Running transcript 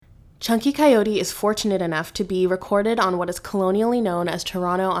Chunky Coyote is fortunate enough to be recorded on what is colonially known as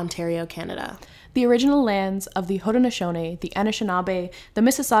Toronto, Ontario, Canada. The original lands of the Haudenosaunee, the Anishinaabe, the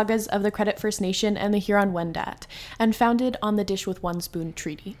Mississaugas of the Credit First Nation, and the Huron-Wendat, and founded on the Dish with One Spoon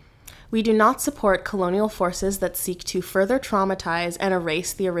Treaty. We do not support colonial forces that seek to further traumatize and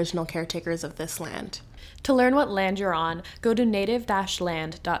erase the original caretakers of this land. To learn what land you're on, go to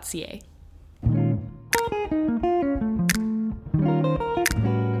native-land.ca.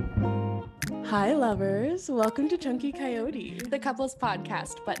 Hi, lovers. Welcome to Chunky Coyote, the couples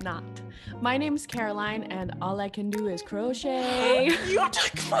podcast, but not. My name's Caroline, and all I can do is crochet. You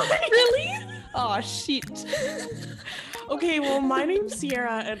took mine. Really? Oh, shit. Okay, well, my name's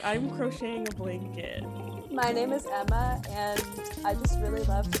Sierra, and I'm crocheting a blanket. My name is Emma, and I just really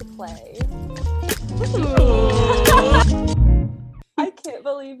love to play. I can't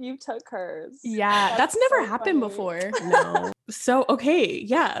believe you took hers. Yeah, that's never happened before. No. So, okay,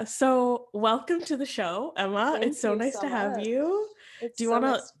 yeah. So, welcome to the show, Emma. Thank it's so you nice so to have much. you. It's Do you so want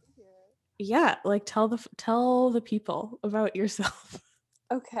to, nice to be here. yeah, like tell the people about yourself.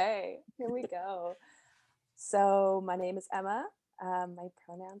 Okay, here we go. So, my name is Emma. My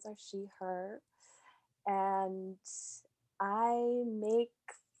pronouns are she, her, and I make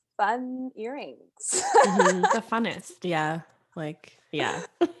fun earrings. The funnest. Yeah, like, yeah.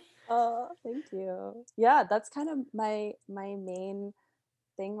 Oh, thank you. Yeah, that's kind of my main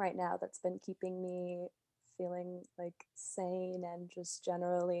thing right now that's been keeping me feeling like sane and just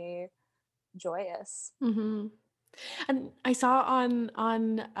generally joyous. Mm-hmm. And I saw on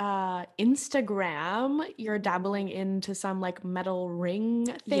Instagram you're dabbling into some like metal ring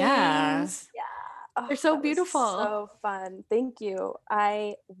things. Yeah. Yeah. They're so that was beautiful. So fun. Thank you.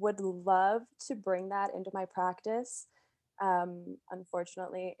 I would love to bring that into my practice.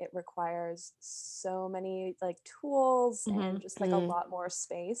 Unfortunately, it requires so many like tools and just like a lot more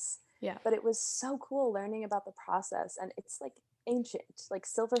space. Yeah. But it was so cool learning about the process, and it's like ancient, like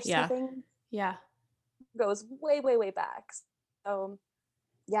silversmithing. Yeah. Goes way back. So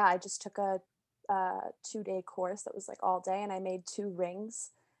yeah, I just took a 2-day course that was like all day, and I made 2 rings,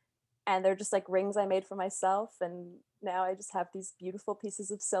 and they're just like rings I made for myself, and now I just have these beautiful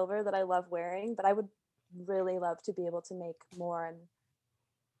pieces of silver that I love wearing. But I would really love to be able to make more and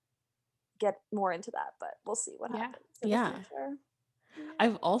get more into that, but we'll see what happens in the future.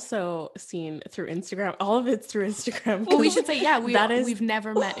 I've also seen through Instagram, all of it's through Instagram. Well, we should say, we've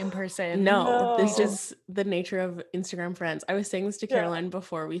never met in person. No, this is the nature of Instagram friends. I was saying this to Caroline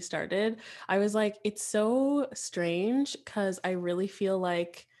before we started. I was like, it's so strange because I really feel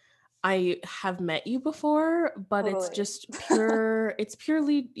like I have met you before, but it's just pure, it's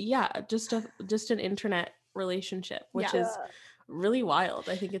purely, just an internet relationship, which is really wild.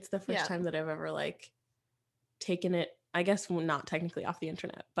 I think it's the first time that I've ever like taken it, I guess not technically off the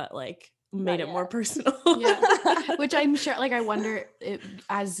internet, but like made it more personal. Which I'm sure, like, I wonder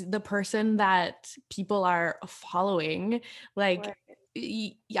as the person that people are following, like,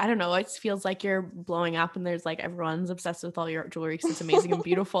 I don't know, it feels like you're blowing up and there's like everyone's obsessed with all your jewelry because it's amazing and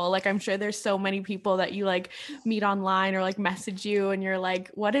beautiful. Like, I'm sure there's so many people that you like meet online or like message you and you're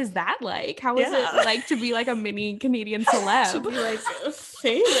like, what is that like? How is it like to be like a mini Canadian celeb? To be like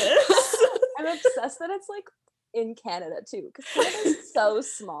famous. I'm obsessed that it's like in Canada too, because Canada's so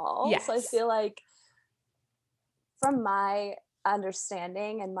small. Yes. So I feel like from my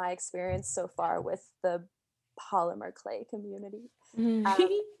understanding and my experience so far with the polymer clay community,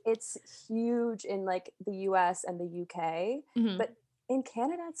 it's huge in like the US and the UK, but in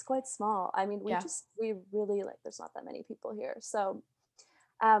Canada it's quite small. I mean, we really like, there's not that many people here. So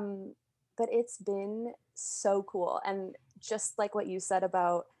but it's been so cool. And just like what you said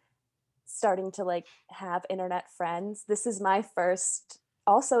about starting to like have internet friends, this is my first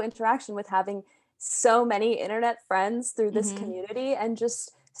also interaction with having so many internet friends through this community, and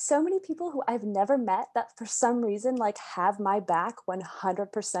just so many people who I've never met that for some reason like have my back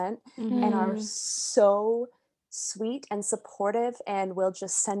 100% and are so sweet and supportive and will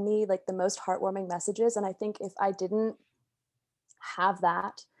just send me like the most heartwarming messages. And I think if I didn't have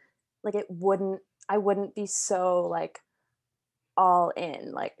that, like I wouldn't be so like all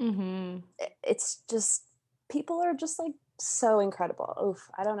in, like it's just, people are just like so incredible. Oof,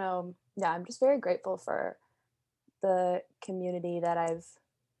 I don't know. Yeah, I'm just very grateful for the community that I've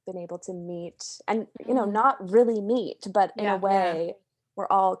been able to meet, and you know, not really meet, but in a way we're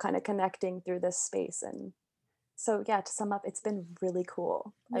all kind of connecting through this space. And so to sum up, it's been really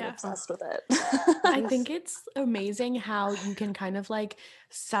cool. I'm obsessed with it. I think it's amazing how you can kind of like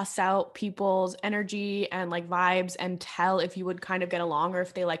suss out people's energy and like vibes and tell if you would kind of get along or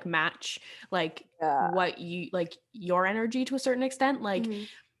if they like match like what you like your energy to a certain extent. Like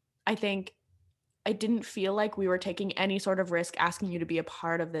I think I didn't feel like we were taking any sort of risk asking you to be a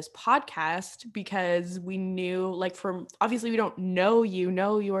part of this podcast, because we knew, like, from obviously we don't know you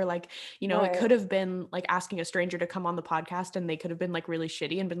were like, you know, Right. it could have been like asking a stranger to come on the podcast and they could have been like really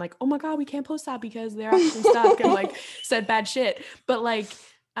shitty and been like, oh my God, we can't post that because they're actually stuck and like said bad shit. But like,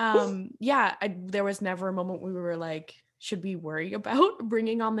 there was never a moment we were like, should we worry about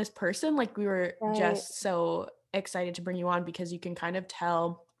bringing on this person? Like, we were Right. just so excited to bring you on because you can kind of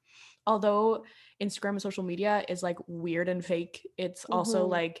tell, although Instagram and social media is like weird and fake, it's also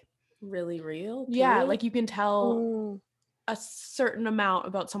like really real. Yeah, like you can tell Mm. a certain amount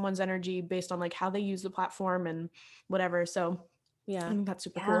about someone's energy based on like how they use the platform and whatever. So Yeah. I think that's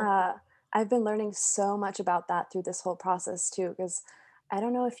super cool. Yeah, I've been learning so much about that through this whole process too, because I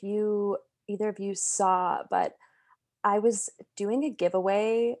don't know if either of you saw, but I was doing a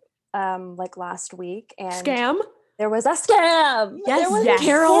giveaway like last week, and Scam? there was a scam. Yes, There was yes. a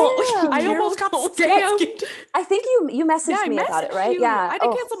Carol. scam. I almost got scammed. I think you messaged me about it, right? You. Yeah. I had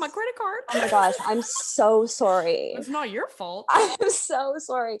to cancel my credit card. Oh my gosh, I'm so sorry. It's not your fault. I'm so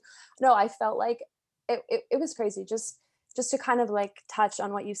sorry. No, I felt like it was crazy. Just to kind of like touch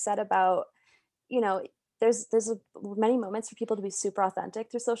on what you said about, you know, there's many moments for people to be super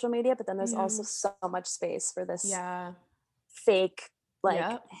authentic through social media, but then there's also so much space for this fake,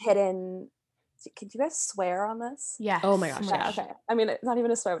 like hidden. Could you guys swear on this? Yeah. Oh my gosh. Yeah, okay. I mean, it's not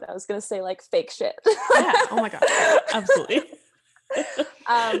even a swear, but I was gonna say like fake shit. Yeah. Oh my gosh. Absolutely.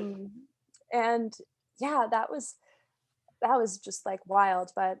 And yeah, that was just like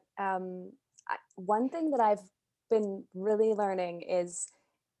wild. But one thing that I've been really learning is,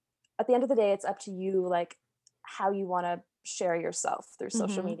 at the end of the day, it's up to you, like how you want to share yourself through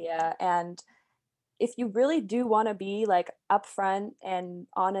social media. And if you really do want to be like upfront and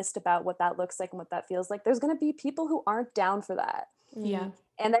honest about what that looks like and what that feels like, there's going to be people who aren't down for that. Yeah.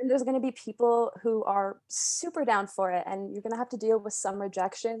 And then there's going to be people who are super down for it, and you're going to have to deal with some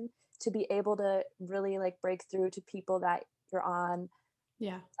rejection to be able to really like break through to people that you're on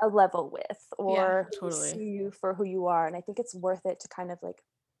a level with, or totally see you for who you are. And I think it's worth it to kind of like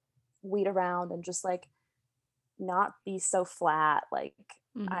weed around and just like not be so flat. Like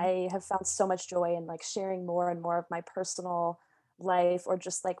I have found so much joy in like sharing more and more of my personal life, or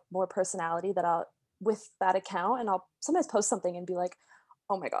just like more personality that I'll with that account. And I'll sometimes post something and be like,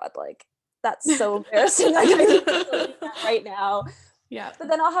 oh my God, like that's so embarrassing. Like, I need to delete that right now. Yeah. But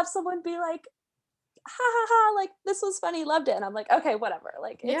then I'll have someone be like, ha ha ha, like this was funny, loved it. And I'm like, okay, whatever.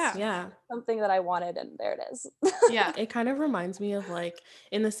 Like it's something that I wanted, and there it is. Yeah. It kind of reminds me of like,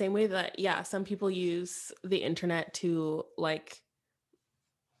 in the same way that, some people use the internet to like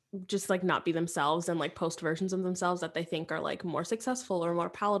just like not be themselves and like post versions of themselves that they think are like more successful or more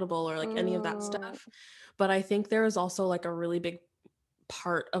palatable or like any of that stuff. But I think there is also like a really big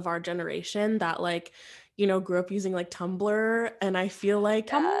part of our generation that like, grew up using like Tumblr, and I feel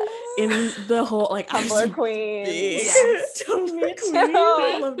like in the whole like Tumblr queen. Tumblr queen.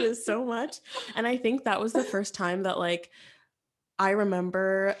 I love this so much. And I think that was the first time that like I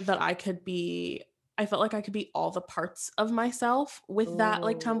remember that I felt like I could be all the parts of myself with that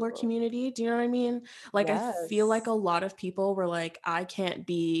like Tumblr community. Do you know what I mean? Like, I feel like a lot of people were like,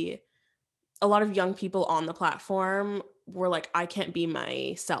 a lot of young people on the platform were like, I can't be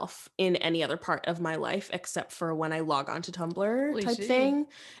myself in any other part of my life except for when I log on to Tumblr type thing.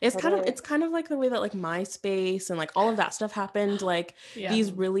 It's kind of like the way that like MySpace and like all of that stuff happened. Like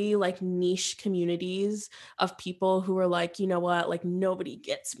these really like niche communities of people who are like, you know what, like nobody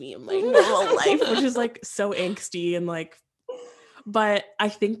gets me in my normal life, which is like so angsty and like, but I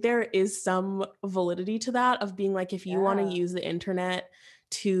think there is some validity to that of being like, if you want to use the internet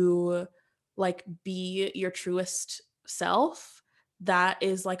to like be your truest self, that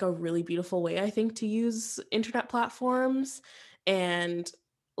is like a really beautiful way, I think, to use internet platforms. And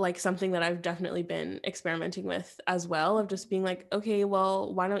like something that I've definitely been experimenting with as well, of just being like, okay,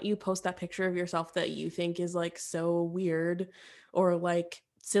 well, why don't you post that picture of yourself that you think is like so weird or like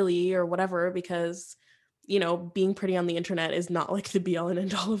silly or whatever, because being pretty on the internet is not like the be all and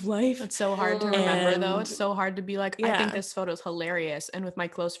end all of life. It's so hard to remember though. It's so hard to be like, I think this photo is hilarious. And with my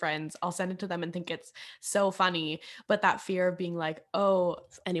close friends, I'll send it to them and think it's so funny. But that fear of being like, oh,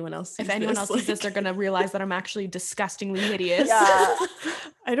 if anyone else sees this, they're going to realize that I'm actually disgustingly hideous. Yeah.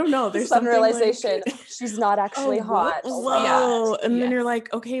 I don't know. There's some something realization. Like, she's not actually hot. Whoa. And then you're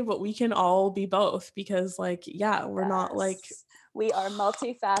like, okay, but we can all be both, because like, we're not like, we are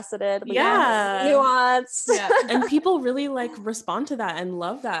multifaceted. We are nuanced. And people really like respond to that and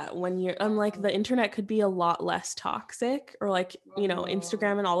love that when you're like, the internet could be a lot less toxic, or like,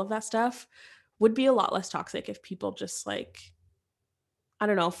 Instagram and all of that stuff would be a lot less toxic if people just like, I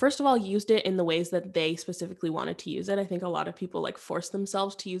don't know, first of all, used it in the ways that they specifically wanted to use it. I think a lot of people like force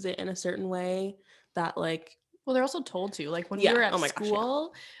themselves to use it in a certain way that like Well, they're also told to, like when we yeah, were at oh my gosh, yeah.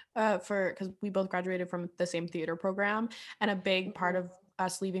 school, because we both graduated from the same theater program, and a big part of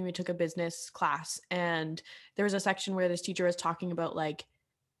us leaving, we took a business class, and there was a section where this teacher was talking about like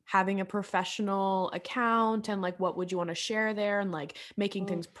having a professional account and like what would you want to share there and like making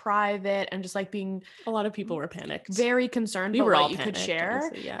things private and just like being A lot of people were panicked. very concerned We about were all what you could panicked, share.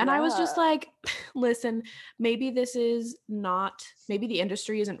 honestly, yeah. And I was just Yeah. like, listen, maybe this is not, maybe the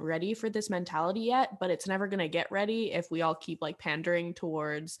industry isn't ready for this mentality yet, but it's never going to get ready if we all keep like pandering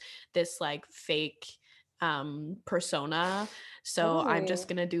towards this like fake persona. So I'm just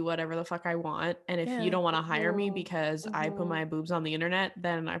Totally. gonna do whatever the fuck I want. And if you Yeah. don't want to hire me Mhm. because I put Mhm. my boobs on the internet,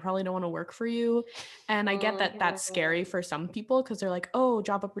 then I probably don't want to work for you. And I get that that's scary for some people because they're like, oh,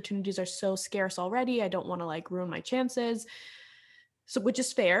 job opportunities are so scarce already. I don't want to like ruin my chances. So which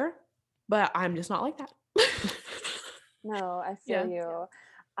is fair, but I'm just not like that. No, I feel Yeah. you.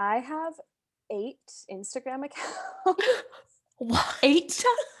 I have 8 Instagram accounts. What? 8?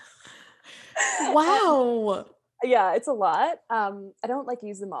 And Wow. yeah, it's a lot. I don't like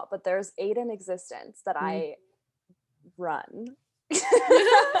use them all, but there's 8 in existence that Mm. I run.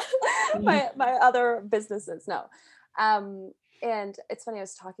 Mhm. My other businesses, no. And it's funny, I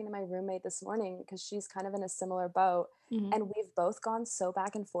was talking to my roommate this morning because she's kind of in a similar boat, Mhm. and we've both gone so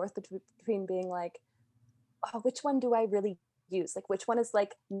back and forth between being like, oh, which one do I really use? Like, which one is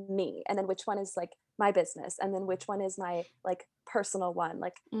like me? And then which one is like my business? And then which one is my like personal one,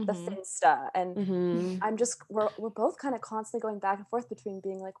 like the Mhm. Finsta? And Mhm. we're both kind of constantly going back and forth between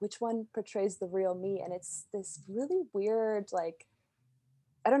being like, which one portrays the real me? And it's this really weird, like,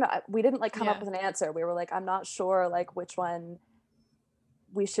 I don't know. We didn't like come up Yeah. with an answer. We were like, I'm not sure like which one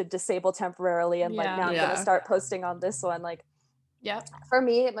we should disable temporarily. And like, Yeah. now I'm going to Yeah. start posting on this one. Like, Yep. for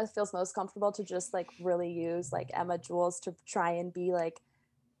me, it feels most comfortable to just like really use like Emma Jules to try and be like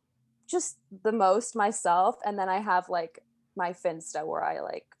just the most myself. And then I have like my Finsta where I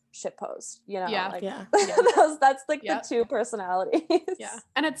like shit post, Yeah. like Yeah. Yeah. that's like Yep. the 2 personalities. Yeah.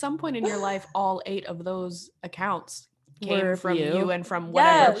 And at some point in your life, all 8 of those accounts came Were from you. you and from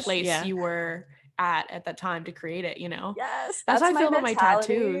whatever Yes. place Yeah. you were at that time to create it, you know? Yes, That's how that's I my feel about my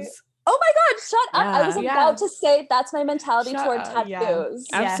mentality. tattoos. Oh my god, shut up. I was Yeah. Yeah. about to say that's my mentality Shut toward up. Yeah. tattoos.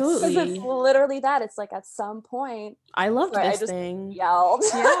 Yes. Because it's Absolutely. literally that. It's like at some point, I loved sorry, I this just thing. yelled.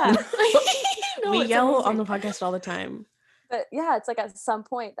 Yeah. No, We it's yell on the amazing. podcast all the time. But yeah, it's like at some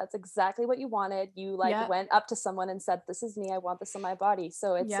point, that's exactly what you wanted. You like Yeah. went up to someone and said, "This is me. I want this on my body."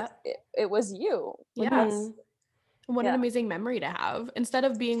 So Yeah. it was you. Like Yeah. that's Mhm. What an yeah, amazing memory to have. Instead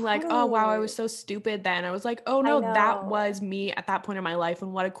of being like, oh, wow, I was totally. so stupid then. I was like, oh, I no, that know. was me at that point in my life.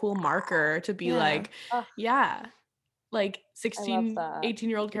 And what a cool marker to be Yeah. like, Oh, yeah, like I love 16, that.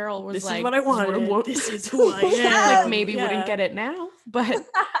 18-year-old Carol was This is like, what I this is what I wanted. want. This is who I Like am. maybe wouldn't Yeah. get it now, but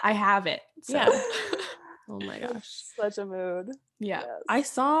I have it. So Yeah. Oh my gosh. It's such a mood. yeah.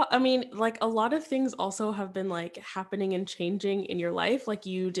 Yes. I mean, like a lot of things also have been like happening and changing in your life. Like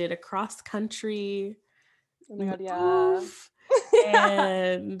you did a cross country Oh my god, yeah. move Yeah.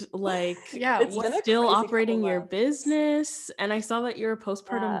 and like Yeah. It's you been a still crazy couple operating your months. business. And I saw that you're a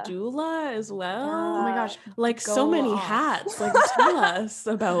postpartum Yeah. doula as Oh well. my Yeah. gosh. Like so Go many off. hats. Like tell us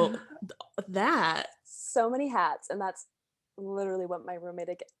about that. So many hats. And that's literally what my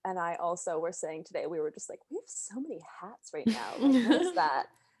roommate and I also were saying today. We were just like, we have so many hats right now. Like, what is that?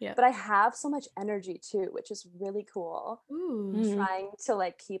 Yeah. But I have so much energy too, which is really cool. Ooh. Mhm. Trying to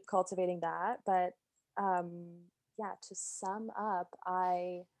like keep cultivating that. But yeah, to sum up,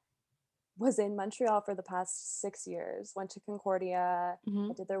 I was in Montreal for the past 6 years, went to Concordia. I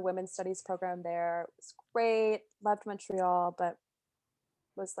Mhm. did their women's studies program there. It was great. Loved Montreal, but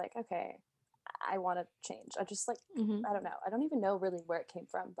was like, okay, I want to change. I just like, Mhm. I don't know. I don't even know really where it came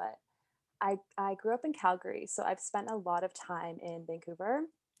from, but I grew up in Calgary, so I've spent a lot of time in Vancouver,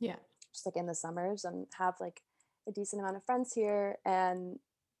 Yeah. just like in the summers, and have like a decent amount of friends here. And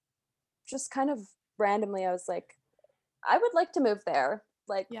just kind of randomly, I was like, I would like to move there.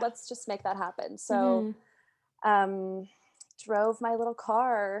 Like, Yeah. let's just make that happen. So, Mhm. um, drove my little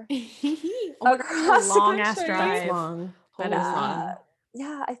car Oh my God, that's a across the long ass country. That's drive. long. That is Holy. Yeah, long.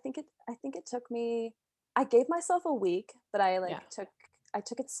 yeah. I think it took me. I gave myself a week, but Yeah. I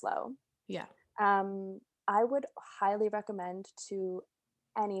took it slow. Yeah. Um, I would highly recommend to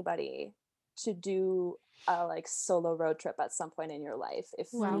anybody to do a like solo road trip at some point in your life if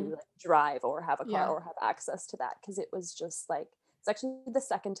Wow. you like, drive or have a car Yeah. or have access to that, because it was just like it's actually the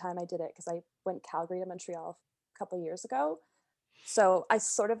second time I did it because I went Calgary to Montreal a couple years ago. So I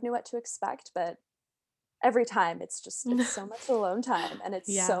sort of knew what to expect, but every time it's so much alone time, and it's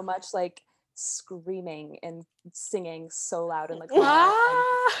Yeah. so much like screaming and singing so loud in the car,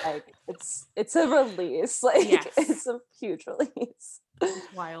 and like it's a release, like Yes. it's a huge release.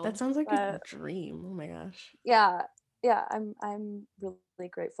 It's wild. That sounds like a But dream. Oh my gosh. yeah, I'm really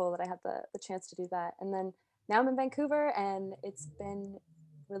grateful that I had the chance to do that. And then now I'm in Vancouver, and it's been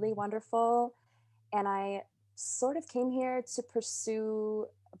really wonderful. And I sort of came here to pursue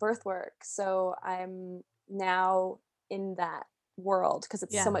birth work, so I'm now in that world because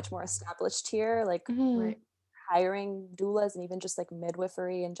it's so Yeah. much more established here. Like Right. hiring doulas and even just like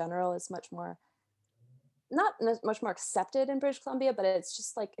midwifery in general is much more, much more accepted in British Columbia, but it's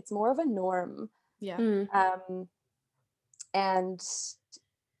just like it's more of a norm. Yeah. Um, and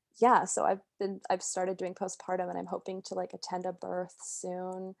yeah, so I've started doing postpartum, and I'm hoping to like attend a birth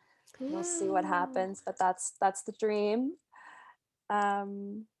soon. We'll see what happens, but that's the dream.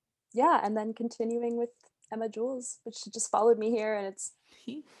 Um, yeah, and then continuing with Emma Jules, which just followed me here, and it's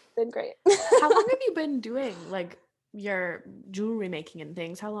been great. How long have you been doing like your jewelry making and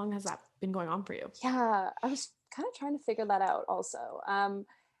things? How long has that been going on for you? Yeah, I was kind of trying to figure that out also.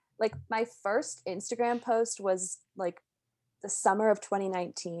 Like my first Instagram post was like the summer of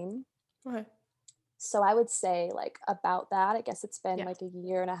 2019. Okay. So I would say like about that. I guess it's been Yeah. like a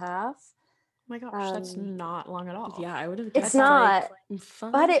year and a half. Oh my gosh, that's not long at all. Yeah, I would have It's guessed not, like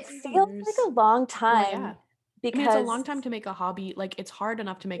but it 5 feels like years. a long Well, time yeah. I mean, because it's a long time to make a hobby. Like, it's hard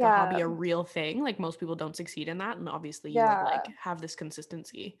enough to make a hobby a real thing. Like, most people don't succeed in that. And obviously, you would like have this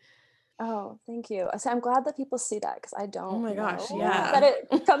consistency. Oh, thank you. So I'm glad that people see that because I Oh don't my gosh, know yeah. that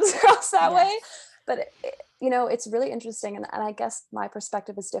it comes across that way. Yes. But you know, it's really interesting, and I guess my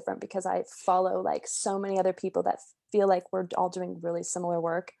perspective is different because I follow like so many other people that feel like we're all doing really similar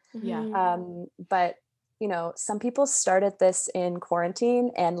work. Yeah. Mhm. But you know, some people started this in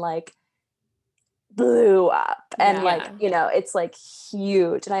quarantine and like blew up, and Yeah. like, you know, it's like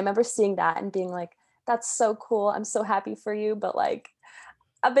huge. And I remember seeing that and being like, that's so cool. I'm so happy for you, but like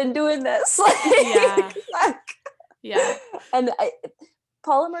I've been doing this. Yeah. Like, Yeah. and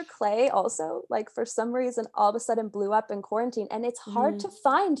polymer clay also, like for some reason, all of a sudden blew up in quarantine, and it's hard to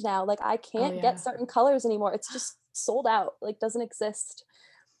find now. Like I can't yeah. get certain colors anymore. It's just sold out, like doesn't exist.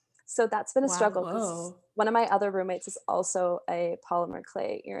 So that's been a Wow. struggle because Whoa. one of my other roommates is also a polymer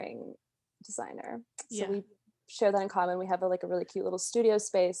clay earring designer. So Yeah. we share that in common. We have like a really cute little studio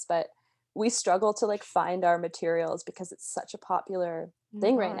space, but we struggle to like find our materials because it's such a popular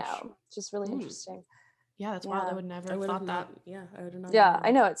thing right now. It's just really interesting. Yeah, that's wild. I would never have thought that. Yeah, I would have not. Yeah,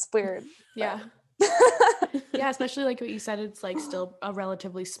 I know it's weird. Yeah. Yeah, especially like what you said, it's like still a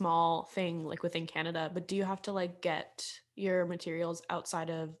relatively small thing like within Canada, but do you have to like get your materials outside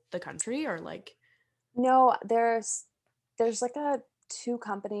of the country or like? No, there's like two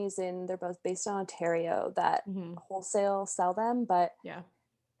companies they're both based in Ontario that wholesale sell them, but Yeah.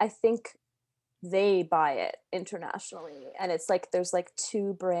 I think they buy it internationally, and it's like there's like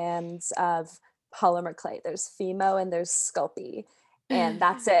two brands of polymer clay. There's Fimo and there's Sculpey, and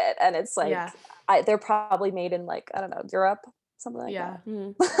that's it. And it's like they're probably made in like, I don't know, Europe, something like that.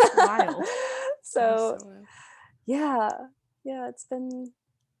 Wild. So yeah, it's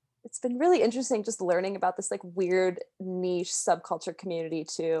been really interesting just learning about this like weird niche subculture community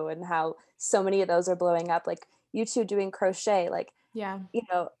too, and how so many of those are blowing up. Like you two doing crochet, like, you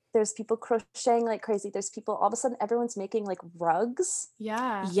know, there's people crocheting like crazy. There's people, all of a sudden everyone's making like rugs.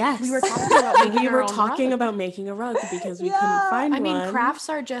 Yeah. Yes. We were talking about making a rug because we couldn't find one. I mean, crafts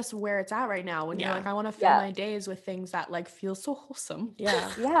are just where it's at right now when you're like, I want to fill my days with things that like feel so wholesome. Yeah.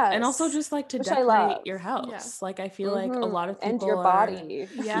 Yes. And also just like to Which decorate your house. Yeah. Like I feel like a lot of people and your body.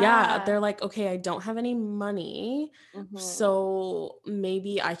 Yeah. They're like, okay, I don't have any money. So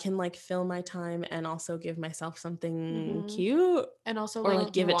maybe I can like fill my time and also give myself something cute. And also or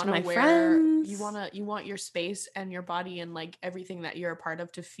like give it to my friends. You want your space and your body and like everything that you're a part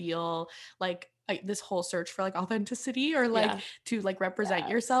of to feel like this whole search for like authenticity or like to like represent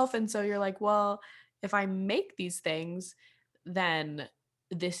yourself. And so you're like, well, if I make these things, then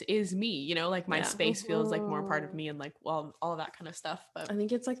this is me, you know, like my space feels like more part of me and like, well, all of that kind of stuff. But I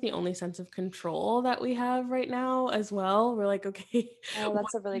think it's like the only sense of control that we have right now as well. We're like, okay,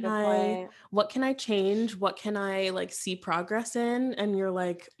 that's a really good point. What can I change? What can I like see progress in? And you're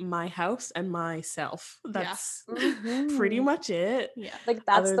like, my house and myself. That's pretty much it. Yeah. Like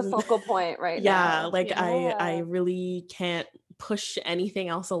that's the focal point right now. Like I really can't push anything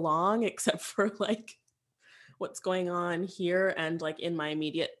else along except for like what's going on here and like in my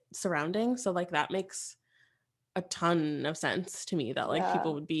immediate surroundings. So like that makes a ton of sense to me that like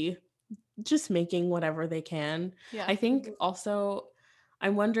people would be just making whatever they can. I think also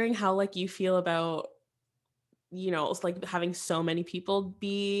I'm wondering how like you feel about you know, it's like having so many people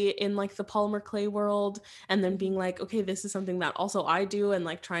be in like the polymer clay world, and then being like, okay, this is something that also I do, and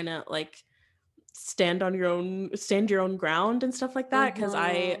like trying to like stand your own ground and stuff like that, because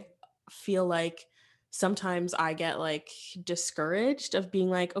I feel like sometimes I get like discouraged of being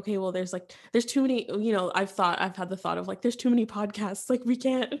like, okay, well there's too many, you know, I've had the thought of like there's too many podcasts, like we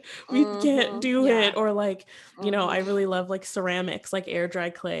can't do it, or like, you know, I really love like ceramics, like air dry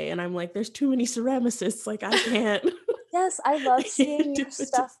clay, and I'm like there's too many ceramicists, like I can't. Yes, I love I seeing can't do your it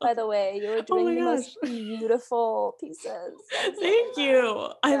stuff, by the way. You were Oh my doing the most gosh. beautiful pieces. I was loving Thank that. you.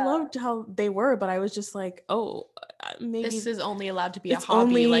 I Yeah. loved how they were, but I was just like, oh, maybe This is only allowed to be a it's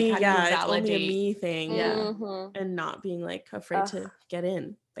hobby. Like, only, how do you it's only a validate? me thing, Yeah. and not being like afraid Ugh, to get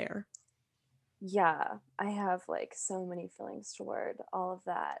in there. yeah, I have like so many feelings toward all of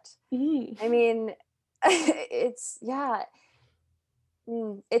that. Mhm. I mean, it's yeah,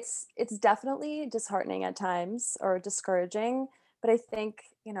 it's definitely disheartening at times or discouraging, but I think,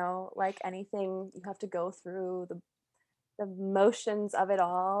 you know, like anything, you have to go through the motions of it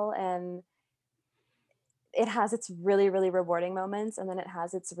all, and it has its really, really rewarding moments, and then it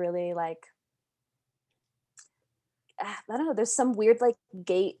has its really like I don't know, there's some weird like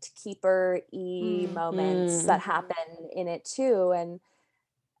gatekeeper-y moments that Mm. happen in it too. And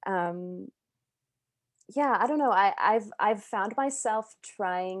um yeah, I don't know. I've found myself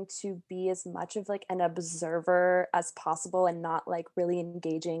trying to be as much of like an observer as possible and not like really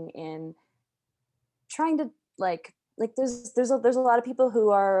engaging in trying to like there's a lot of people who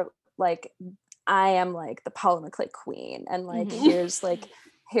are like, I am like the polymer clay queen, and like Mhm.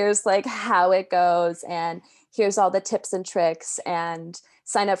 here's like how it goes, and here's all the tips and tricks, and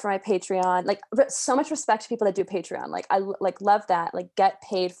sign up for my Patreon. Like so much respect to people that do Patreon. Like like love that. Like get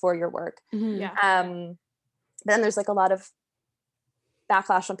paid for your work. Mhm. Yeah. But then there's like a lot of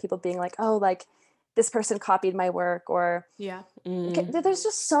backlash on people being like, oh, like this person copied my work, or Yeah. Mm. there's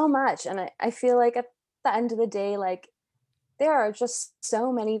just so much. And I feel like at the end of the day, like there are just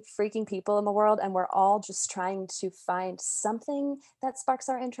so many freaking people in the world, and we're all just trying to find something that sparks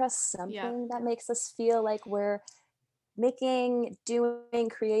our interest, Yeah. something that makes us feel like we're making, doing,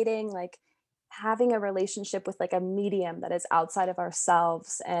 creating, like having a relationship with like a medium that is outside of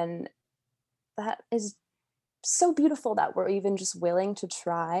ourselves. And that is so beautiful that we're even just willing to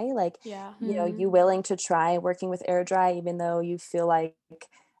try, like, Yeah. you know, you willing to try working with air dry even though you feel like,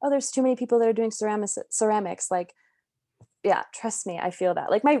 oh, there's too many people that are doing ceramics. Like, yeah, trust me, I feel that.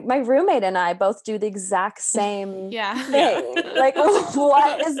 Like my roommate and I both do the exact same Yeah. Yeah. thing. Like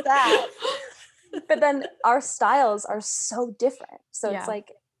what is that? But then our styles are so different. So it's Yeah.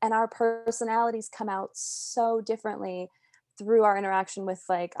 like, and our personalities come out so differently through our interaction with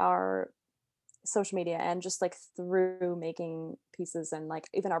like our social media, and just like through making pieces, and like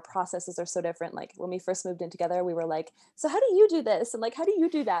even our processes are so different. Like when we first moved in together, we were like, so how do you do this, and like how do you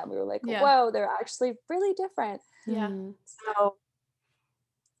do that, and we were like, Yeah. whoa, they're actually really different. Yeah. Mhm. So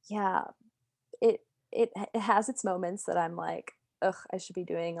yeah, it it has its moments that I'm like, ugh, I should be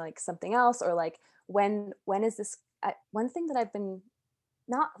doing like something else, or like when is this one thing that I've been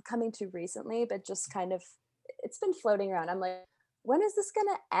not coming to recently, but just kind of it's been floating around. I'm like, when is this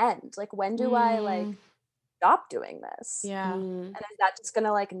gonna end? Like when do I like Mm, stop doing this? yeah. Mm. And is that just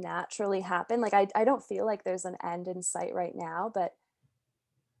gonna like naturally happen? Like I don't feel like there's an end in sight right now, but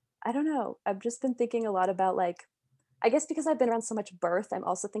I don't know. I've just been thinking a lot about like, I guess because I've been around so much birth, I'm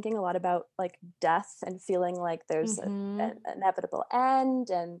also thinking a lot about like death, and feeling like there's Mm-hmm. an inevitable end.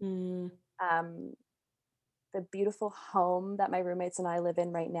 And Mm. um, the beautiful home that my roommates and I live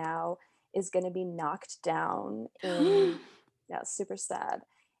in right now is going to be knocked down in, yeah, super sad,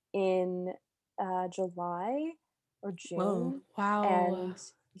 in July or Whoa. June. Wow. And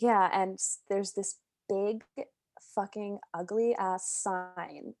yeah, and there's this big fucking ugly ass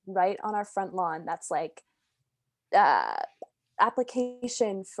sign right on our front lawn that's like, uh,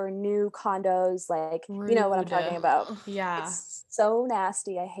 application for new condos, like, you know what I'm Rude. talking about. Yeah. It's so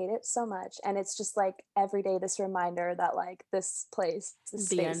nasty. I hate it so much. And it's just like every day this reminder that like this place, this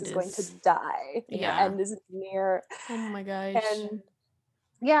The space end is going to is, die. The Yeah. yeah. end is near. Oh my gosh. And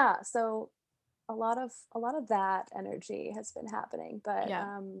yeah, so a lot of that energy has been happening. But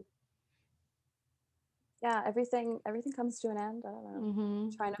Yeah. yeah, everything comes to an end. I don't know. Mm-hmm.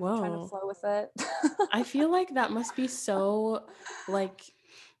 Trying to Whoa. flow with it. I feel like that must be so, like,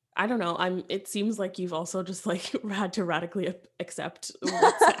 I don't know. It seems like you've also just like had to radically accept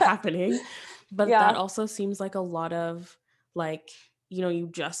what's happening, but that Yeah. also seems like a lot of like, you know, you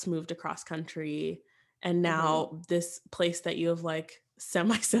just moved across country, and Hmm. now this place that you have like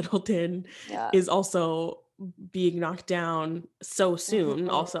semi settled in Yeah. is also being knocked down so soon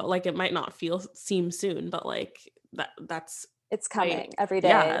also. Like it might not seem soon, but like that's it's coming every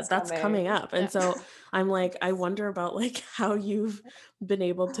day. That's coming up. And so I'm like, I wonder about like how you've been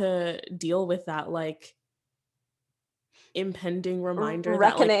able to deal with that like impending reminder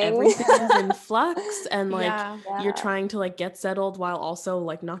reckoning. That like everything's in flux and like you're trying to like get settled while also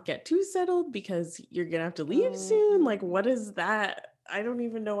like not get too settled because you're gonna have to leave soon. Like what is that? I don't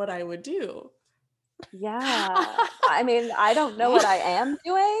even know what I would do. I mean, I don't know what I am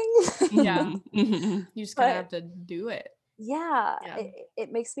doing. You just kind of have to do it.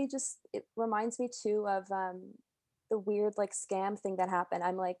 It makes me just, it reminds me too of the weird like scam thing that happened.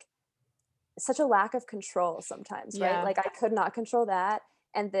 I'm like, such a lack of control sometimes, right? Like I could not control that,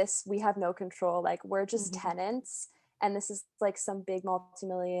 and this we have no control. Like we're just tenants, and this is like some big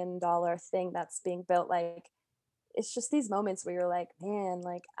multi-million-dollar thing that's being built. Like it's just these moments where you're like, man,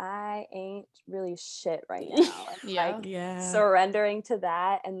 like I ain't really shit right now. And surrendering to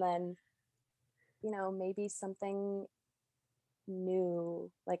that, and then maybe something new,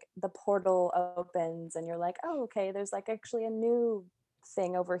 like the portal opens and you're like, oh, okay, there's like actually a new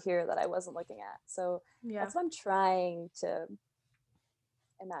thing over here that I wasn't looking at. So that's what I'm trying to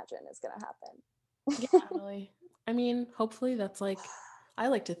imagine is gonna happen. Really. I mean, hopefully that's like, I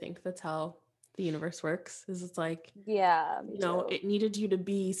like to think that's how the universe works, is it's like, it needed you to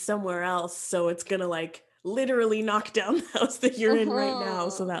be somewhere else, so it's gonna like literally knock down the house that you're in right now,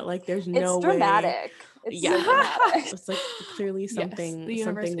 so that like there's no it's dramatic. Way. It's so dramatic. It's like clearly something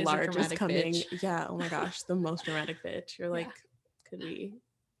something large is coming. Bitch. Yeah. Oh my gosh, the most dramatic bitch. You're like, could we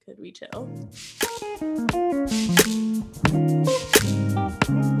chill?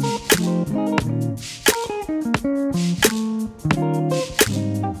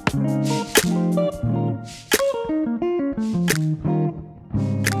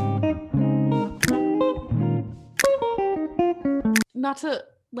 Not to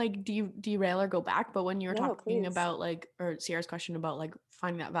like derail or go back, but when you were talking about like, or Sierra's question about like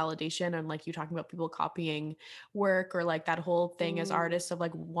finding that validation and like you talking about people copying work or like that whole thing as artists of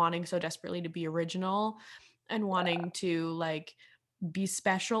like wanting so desperately to be original and wanting to like be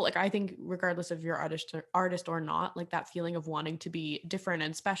special. Like I think regardless of your artist or not, like that feeling of wanting to be different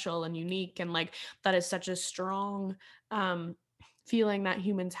and special and unique, and like that is such a strong feeling that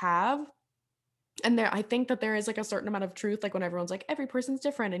humans have. And I think that there is like a certain amount of truth, like when everyone's like, every person's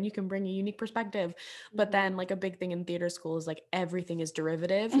different and you can bring a unique perspective. But then like a big thing in theater school is like everything is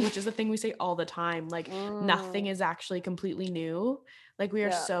derivative, which is the thing we say all the time. Like nothing is actually completely new. Like we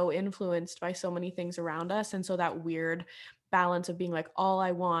are so influenced by so many things around us. And so that weird balance of being like, all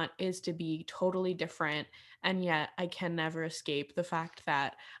I want is to be totally different. And yet I can never escape the fact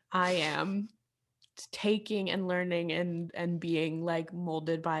that I am taking and learning and being like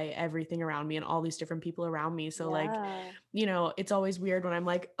molded by everything around me and all these different people around me. So like, it's always weird when I'm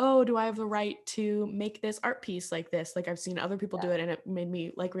like, oh, do I have the right to make this art piece like this? Like I've seen other people do it and it made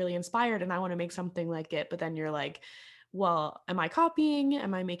me like really inspired and I want to make something like it. But then you're like, well, am I copying?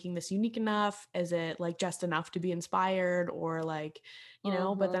 Am I making this unique enough? Is it like just enough to be inspired, or like,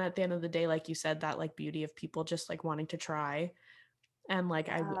 but then at the end of the day, like you said, that like beauty of people just like wanting to try. And like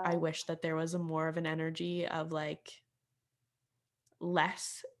I wish that there was a more of an energy of like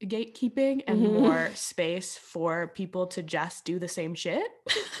less gatekeeping and more space for people to just do the same shit.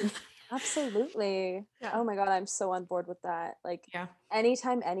 Absolutely. Oh my God, I'm so on board with that. Like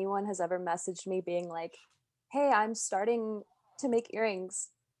anytime anyone has ever messaged me being like, hey, I'm starting to make earrings,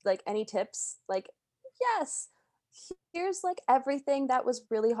 like any tips? Like, yes, here's like everything that was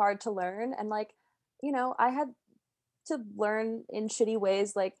really hard to learn. And like, I had to learn in shitty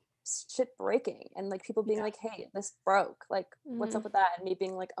ways, like shit breaking and like people being like, hey, this broke, like what's up with that, and me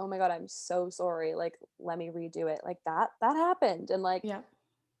being like, oh my God, I'm so sorry, like let me redo it. Like that happened, and like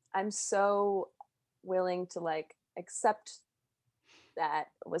I'm so willing to like accept that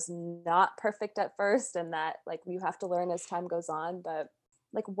was not perfect at first and that like you have to learn as time goes on. But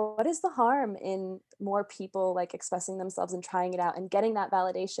like what is the harm in more people like expressing themselves and trying it out and getting that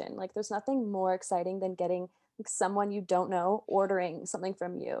validation? Like there's nothing more exciting than getting someone you don't know ordering something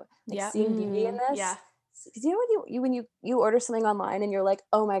from you, like seeing beauty in this. Because when you order something online and you're like,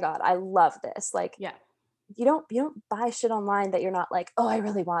 oh my God, I love this. Like you don't buy shit online that you're not like, oh, I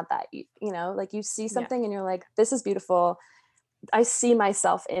really want that. You know, like you see something and you're like, this is beautiful. I see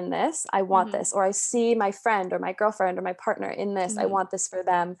myself in this. I want this. Or I see my friend or my girlfriend or my partner in this. I want this for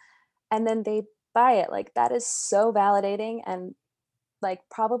them. And then they buy it. Like that is so validating, and like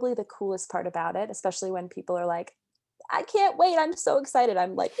probably the coolest part about it, especially when people are like, I can't wait, I'm so excited.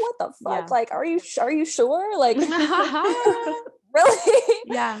 I'm like, what the fuck? Like, are you sure? Like really?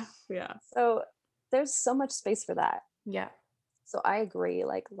 Yeah. So there's so much space for that. Yeah. So I agree,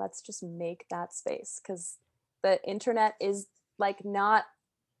 like, let's just make that space, because the internet is like not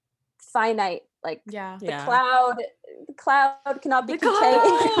finite. Like Yeah. the Yeah. cloud cannot be The contained.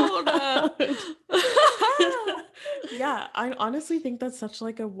 cloud. Yeah, I honestly think that's such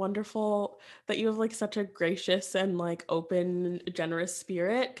like a wonderful that you have like such a gracious and like open, generous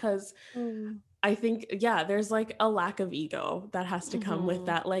spirit, because Mm. I think, yeah, there's like a lack of ego that has to come with Mhm.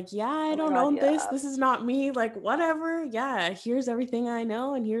 that. Like, yeah, I Oh my don't God, own this. yeah. This is not me. Like, whatever. Yeah, here's everything I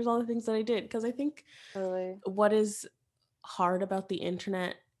know, and here's all the things that I did. Because I think Really. what is hard about the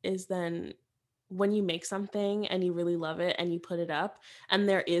internet is then when you make something and you really love it and you put it up, and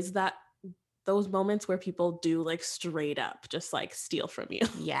there is that those moments where people do like straight up just like steal from you.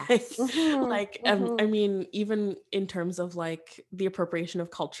 Yes. Mhm, I mhm, mean, even in terms of like the appropriation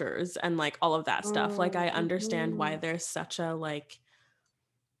of cultures and like all of that stuff, like I understand why mhm. there's such a like,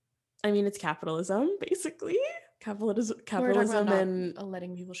 I mean, it's capitalism basically. We're talking about Capitalism not and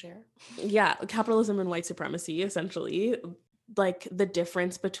letting people share. yeah, capitalism and white supremacy essentially. Like the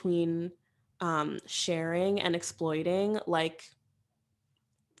difference between sharing and exploiting, like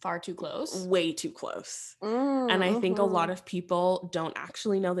Far too close. way too close. And I Mm, think a lot mhm. of people don't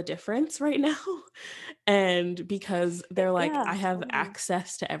actually know the difference right now. And because they're like, Yeah, I have totally.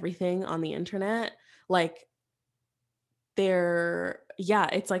 access to everything on the internet, like they're, yeah,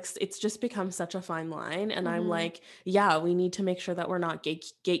 it's like, it's just become such a fine line. And I'm Mhm. like, yeah, we need to make sure that we're not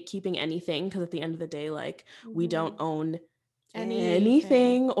gatekeeping anything. Cause at the end of the day, like we don't Mhm. own Anything.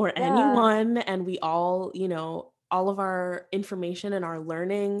 anything or Yeah. anyone, and we all, all of our information and our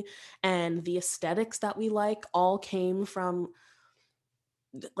learning and the aesthetics that we like all came from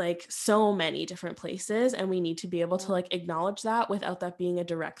like so many different places, and we need to be able to Yeah. like acknowledge that without that being a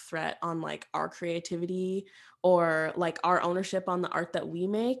direct threat on like our creativity or like our ownership on the art that we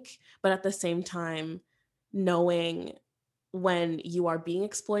make, but at the same time knowing when you are being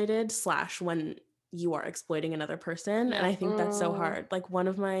exploited slash when you are exploiting another person. And Yeah. I think that's so Mm, hard. Like one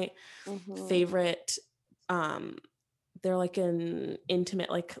of my mhm. favorite um they're like an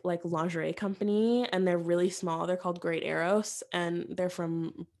intimate like lingerie company, and they're really small. They're called Great Eros, and they're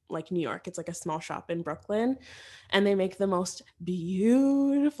from like New York. It's like a small shop in Brooklyn, and they make the most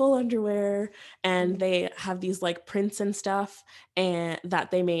beautiful underwear, and Mm. they have these like prints and stuff and that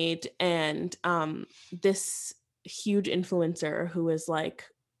they made. And this huge influencer who is like,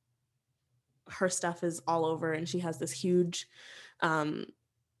 her stuff is all over, and she has this huge um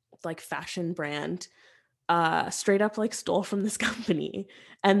like fashion brand, straight up like stole from this company,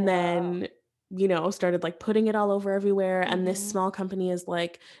 and Wow. then started like putting it all over everywhere. And this Mhm. small company is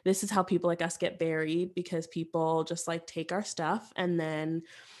like, this is how people like us get buried, because people just like take our stuff, and then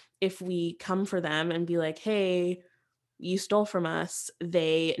if we come for them and be like, hey, you stole from us,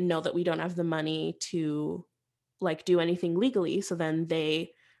 they know that we don't have the money to like do anything legally, so then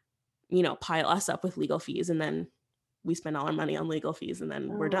they pile us up with legal fees, and then we spend all our money on legal fees, and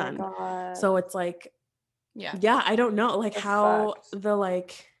then we're Oh my done. God. So it's like, Yeah. yeah, I don't know, like We're how fucked. the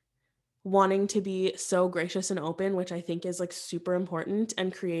like wanting to be so gracious and open, which I think is like super important,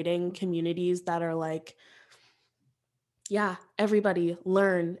 and creating communities that are like, yeah, everybody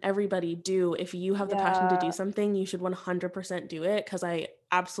learn, everybody do. If you have the passion to do Yeah. something, you should 100% do it, because I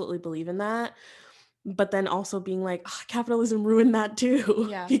absolutely believe in that. But then also being like, "Ah, capitalism ruined that too,"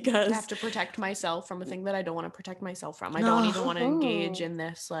 Yeah. I have because to protect myself from a thing that I don't want to protect myself from. I don't even oh, want to engage Mhm. in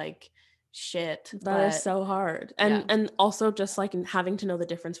this like shit, that is but so hard. yeah. And also just like having to know the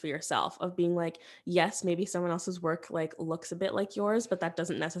difference for yourself of being like, yes, maybe someone else's work like looks a bit like yours, but that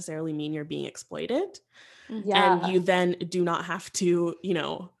doesn't necessarily mean you're being exploited. Mhm. And Yeah. you then do not have to,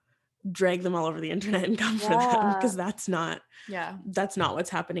 drag them all over the internet and come for them, Yeah. because Yeah. that's not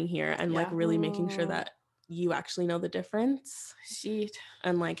what's happening here. And like Yeah. really making sure Mm. that you actually know the difference, Shit.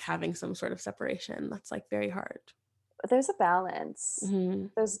 and like having some sort of separation, that's like very hard. There's a balance. Hmm.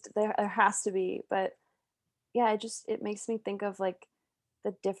 There has to be, but yeah, it makes me think of like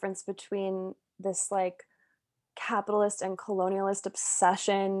the difference between this like capitalist and colonialist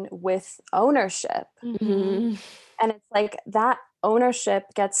obsession with ownership. Mhm. Hmm. And it's like that ownership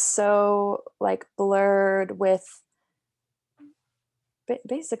gets so like blurred with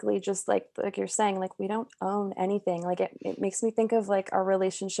basically just like you're saying, like we don't own anything. Like it makes me think of like our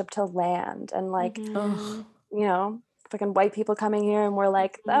relationship to land, and like, Oh, Mhm. you know, fucking white people coming here and we're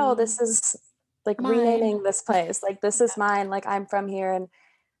like, oh, Mhm. this is like mine. renaming this place, like this is mine, like I'm from here. And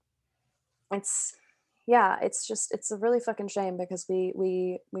it's, yeah, it's just, it's a really fucking shame, because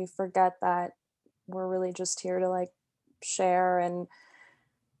we forget that we're really just here to like share. And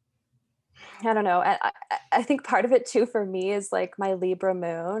I don't know. I think part of it too for me is like my Libra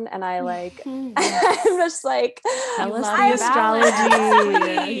moon, and I like I'm just like Tell us love the your astrology.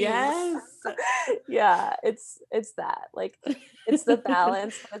 balance. Yes. Yeah, it's that. Like it's the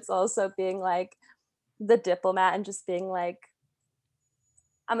balance, but it's also being like the diplomat and just being like,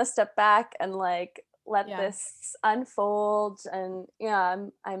 I'm gonna step back and like let this unfold. And yeah,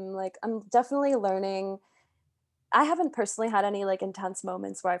 I'm definitely learning. I haven't personally had any like intense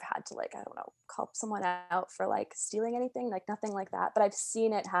moments where I've had to like, I don't know, call someone out for like stealing anything, like nothing like that. But I've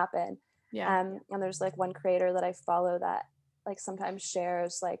seen it happen. And there's like one creator that I follow that like sometimes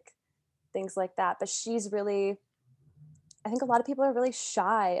shares like things like that. But she's really, I think a lot of people are really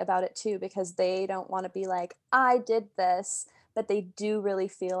shy about it too, because they don't want to be like, I did this, but they do really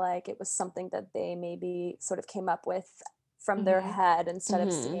feel like it was something that they maybe sort of came up with from their head instead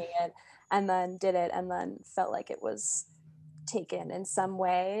of seeing it, and then did it and then felt like it was taken in some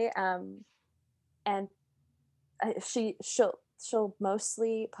way. And she'll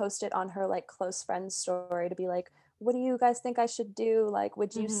mostly post it on her like close friends story to be like, what do you guys think I should do? Like,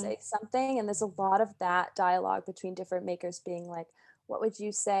 would you say something? And there's a lot of that dialogue between different makers being like, what would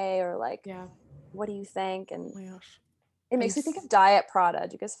you say? Or like, what do you think? And Oh my gosh. it makes me think of Diet Prada.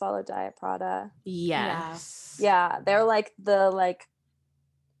 Do you guys follow Diet Prada? Yes. Yeah, they're like the like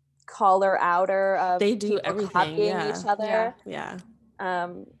caller outer of They do people everything. copying Yeah. each other. Yeah.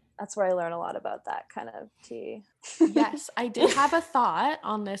 That's where I learn a lot about that kind of tea. Yes, I did have a thought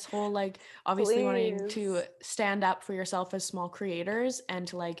on this whole like obviously wanting to Please. stand up for yourself as small creators and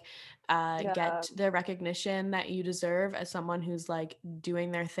to like Yeah. get the recognition that you deserve as someone who's like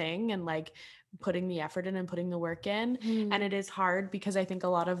doing their thing and like putting the effort in and putting the work in. And it is hard because I think a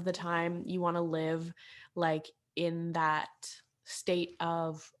lot of the time you want to live like in that state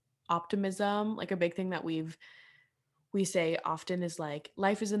of optimism. Like a big thing that we say often is like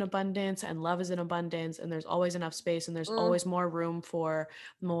life is in abundance and love is in abundance and there's always enough space and there's always more room for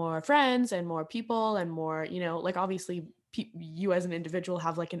more friends and more people and more, you know, like obviously you as an individual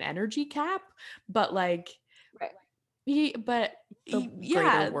have like an energy cap, but like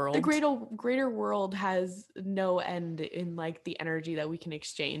Greater world. the greater world has no end in like the energy that we can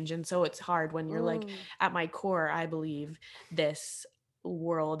exchange. And so it's hard when you're like, at my core, I believe this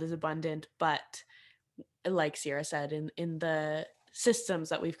world is abundant, but like Sierra said, in the systems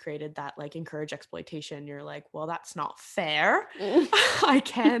that we've created that like encourage exploitation, you're like, well, that's not fair. I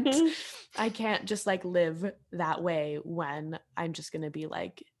can't just like live that way when I'm just gonna be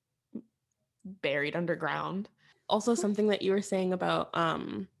like buried underground. Also, something that you were saying about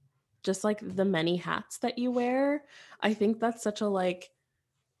just like the many hats that you wear, I think that's such a like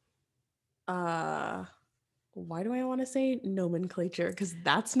why do I want to say nomenclature? Because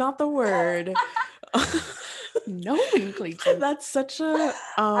that's not the word. Nomenclature. That's such a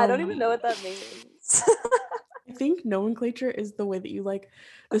I don't even know what that means. I think nomenclature is the way that you like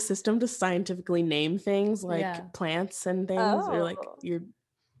the system to scientifically name things like plants and things, or like you're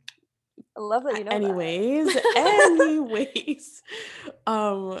I love that you know anyways that. anyways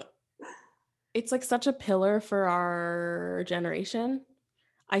it's like such a pillar for our generation.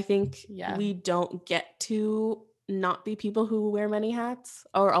 I think we don't get to not be people who wear many hats,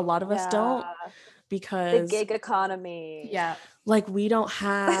 or a lot of us don't, because the gig economy. Like we don't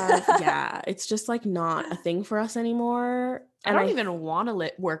have it's just like not a thing for us anymore. And I don't even want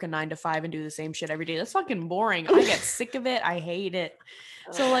to work a 9 to 5 and do the same shit every day. That's fucking boring. I get sick of it. I hate it.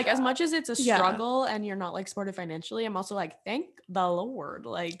 So like as much as it's a struggle and you're not like supported financially, I'm also like, thank the Lord.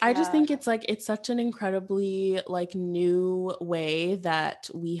 Like I just think it's like it's such an incredibly like new way that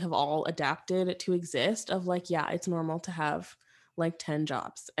we have all adapted to exist, of like, yeah, it's normal to have like 10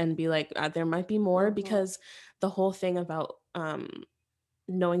 jobs and be like, there might be more, because the whole thing about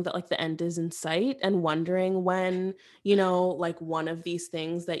knowing that like the end is in sight and wondering when, you know, like one of these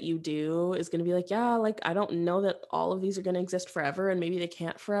things that you do is going to be like, yeah, like I don't know that all of these are going to exist forever, and maybe they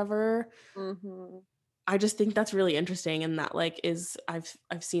can't forever. I just think that's really interesting, and that like is I've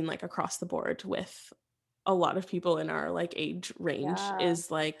seen like across the board with a lot of people in our like age range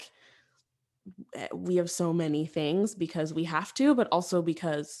is like we have so many things because we have to, but also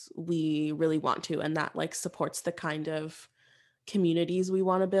because we really want to, and that like supports the kind of communities we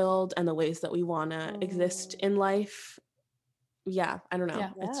want to build and the ways that we want to exist in life. I don't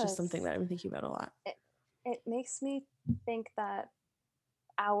know. It's just something that I'm thinking about a lot. It makes me think that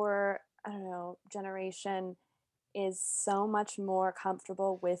our, I don't know, generation is so much more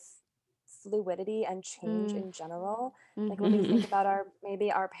comfortable with fluidity and change in general. Like when we think about our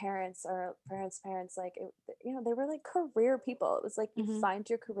parents or parents, like you know, they were like career people. It was like you find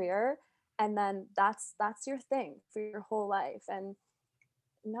your career and then that's your thing for your whole life. And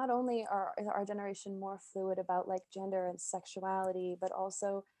not only is our generation more fluid about like gender and sexuality, but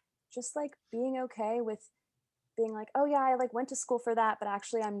also just like being okay with being like, oh yeah, I like went to school for that, but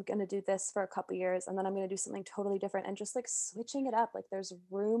actually I'm going to do this for a couple years and then I'm going to do something totally different, and just like switching it up. Like there's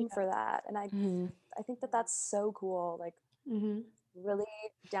room for that. And I think that that's so cool. Like really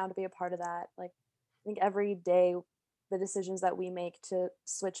down to be a part of that. Like I think every day the decisions that we make to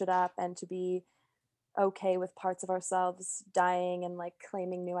switch it up and to be okay with parts of ourselves dying and like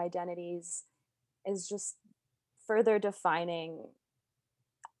claiming new identities is just further defining.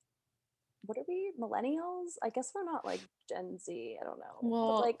 What are we, millennials? I guess we're not like Gen Z, I don't know.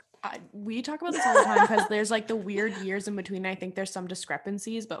 Well, but like we talk about this all the time because there's like the weird years in between. I think there's some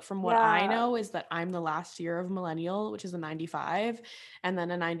discrepancies, but from what I know is that I'm the last year of millennial, which is a 95, and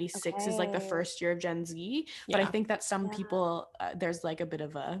then a 96 is like the first year of Gen Z. But I think that some people, there's like a bit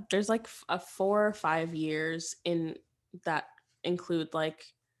of there's like a 4 or 5 years in that include like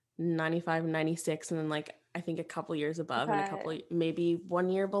 95 and 96, and then like I think a couple years above and a couple, maybe 1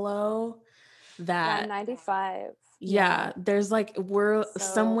 year below that. 95. There's like we're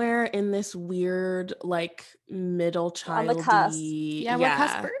somewhere in this weird like middle child on the cusp. We're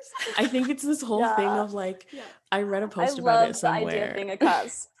cuspers. I think it's this whole thing of like I read a post about it somewhere. I love the idea of being a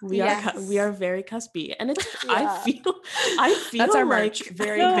cusp. we are very cuspy, and it's I feel that's our like merch.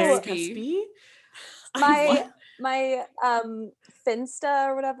 Very cuspy. My Finsta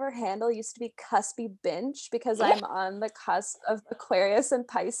or whatever handle used to be Cuspy Binge because I'm on the cusp of Aquarius and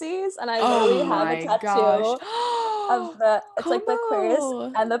Pisces, and I literally have a tattoo of it's like the Aquarius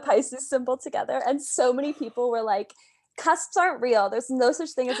and the Pisces symbol together, and so many people were like, cusps aren't real, there's no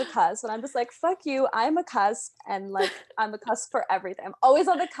such thing as a cusp, and I'm just like, fuck you, I'm a cusp, and like I'm a cusp for everything. I'm always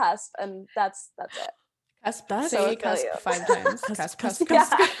on the cusp, and that's it. Say cusp 5 times. Cusp.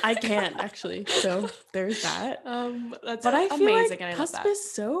 I can't actually. So there's that. That's but I feel amazing. Like cusp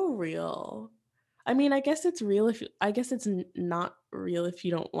is so real. I mean, I guess it's real I guess it's not real if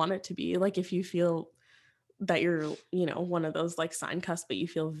you don't want it to be. Like if you feel that you're, one of those like sign cusp, but you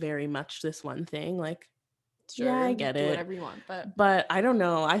feel very much this one thing, like sure, yeah, I get it. Do whatever you want, but I don't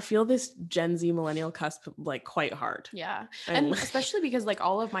know. I feel this Gen Z millennial cusp like quite hard. Yeah, and especially because like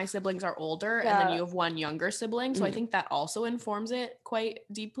all of my siblings are older, and then you have one younger sibling, so I think that also informs it quite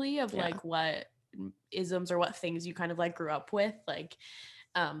deeply of like what isms or what things you kind of like grew up with. Like,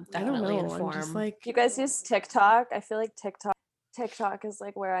 definitely inform. Just like, you guys use TikTok? I feel like TikTok is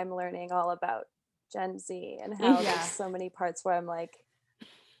like where I'm learning all about Gen Z and how there's so many parts where I'm like,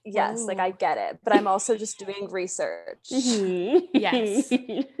 yes, like I get it, but I'm also just doing research. Yes.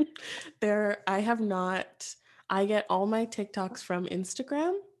 I get all my TikToks from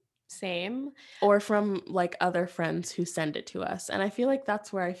Instagram. Same. Or from like other friends who send it to us. And I feel like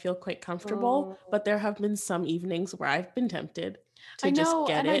that's where I feel quite comfortable. But there have been some evenings where I've been tempted to just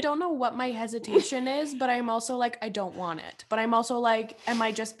get it. I don't know what my hesitation is, but I'm also like, I don't want it. But I'm also like, am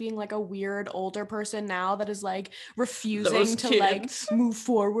I just being like a weird older person now that is like refusing to like move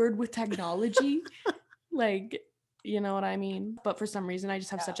forward with technology? Like, you know what I mean? But for some reason, I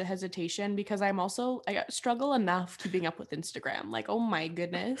just have such a hesitation because I struggle enough keeping up with Instagram. Like, oh my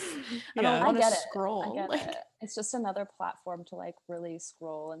goodness. I don't want to scroll. I get it. It's just another platform to like really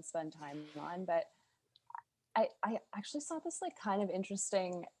scroll and spend time on. But I actually saw this like kind of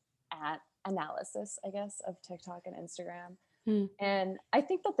interesting analysis, I guess, of TikTok and Instagram. And I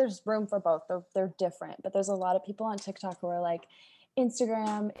think that there's room for both. They're different, but there's a lot of people on TikTok who are like,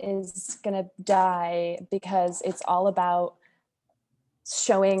 Instagram is gonna die because it's all about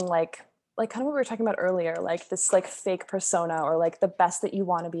showing like kind of what we were talking about earlier, like this like fake persona, or like the best that you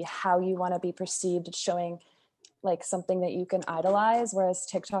want to be, how you want to be perceived. It's showing like something that you can idolize, whereas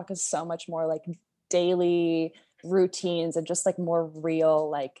TikTok is so much more like daily routines and just like more real,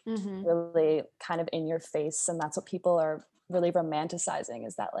 like really kind of in your face. And that's what people are really romanticizing,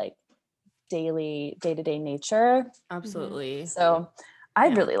 is that like daily day-to-day nature. Absolutely. So I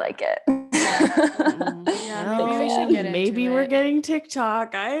really like it. Maybe we should get into maybe we're getting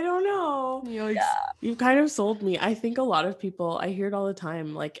TikTok. I don't know. You've kind of sold me. I think a lot of people, I hear it all the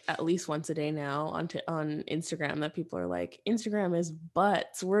time, like at least once a day now on Instagram, that people are like, Instagram is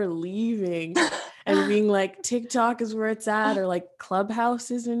butts, we're leaving. And being like, TikTok is where it's at, or like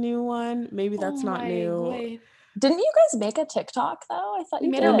Clubhouse is a new one. Maybe that's not new. Boy. Didn't you guys make a TikTok though? I thought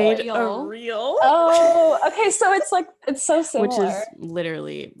you did. Made a reel. Oh, okay. So it's like, it's so similar. Which is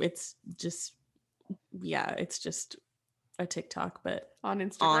literally, it's just a TikTok, but on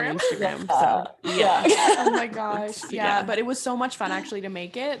Instagram. So oh my gosh. Yeah. But it was so much fun actually to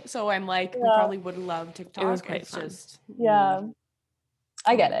make it. So I'm like, we probably would love TikTok. It was quite fun. Just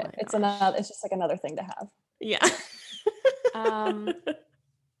I get it. It's just like another thing to have. Yeah.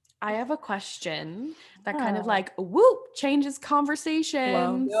 I have a question that kind of like whoop changes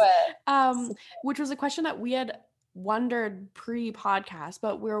conversations. Do it. Which was a question that we had wondered pre-podcast,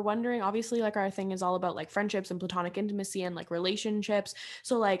 but we were wondering, obviously, like our thing is all about like friendships and platonic intimacy and like relationships.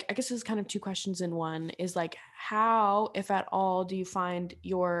 So like I guess this is kind of two questions in one, is like how, if at all, do you find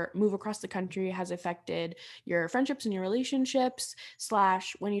your move across the country has affected your friendships and your relationships,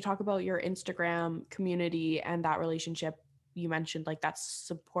 / when you talk about your Instagram community and that relationship, you mentioned like that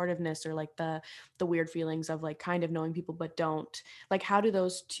supportiveness or like the weird feelings of like kind of knowing people but don't, like how do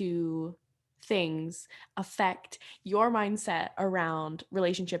those two things affect your mindset around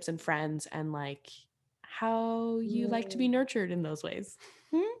relationships and friends, and like how you like to be nurtured in those ways?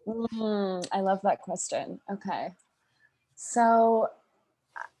 I love that question. Okay. So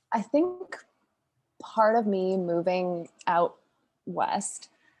I think part of me moving out west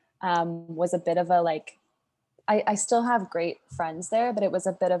was a bit of a like, I still have great friends there, but it was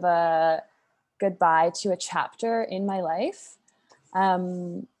a bit of a goodbye to a chapter in my life.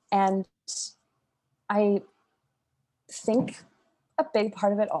 And I think a big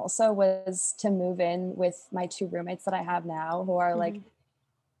part of it also was to move in with my two roommates that I have now, who are like,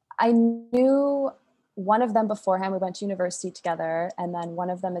 I knew one of them beforehand. We went to university together, and then one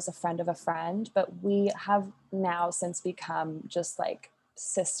of them is a friend of a friend, but we have now since become just like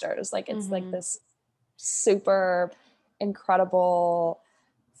sisters. Like it's like this super incredible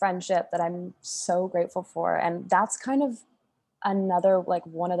friendship that I'm so grateful for. And that's kind of another, like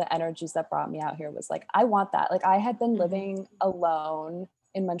one of the energies that brought me out here was like, I want that. Like I had been living alone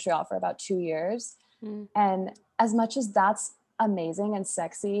in Montreal for about 2 years. And as much as that's amazing and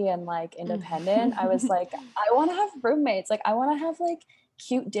sexy and like independent, I was like, I want to have roommates. Like I want to have like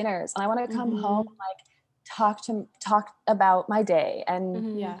cute dinners, and I want to come home and like talk about my day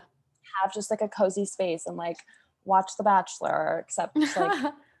and have just like a cozy space and like watch The Bachelor, except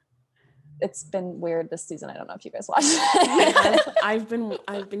like it's been weird this season. I don't know if you guys watched it. I've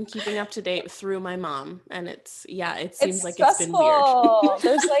been keeping up to date through my mom, and it seems like stressful. It's been weird.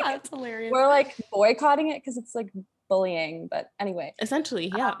 There's like That's hilarious. We're like boycotting it because it's like bullying, but anyway,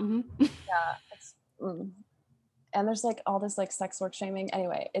 essentially, yeah. It's, and there's like all this like sex work shaming.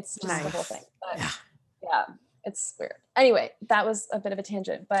 Anyway, it's just the whole thing. But, yeah, it's weird. Anyway, that was a bit of a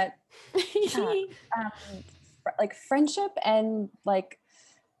tangent, but like friendship and like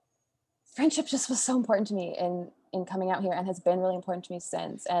friendship just was so important to me in coming out here, and has been really important to me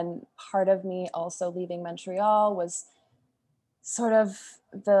since. And part of me also leaving Montreal was sort of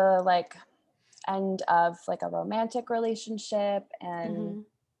the like end of like a romantic relationship, and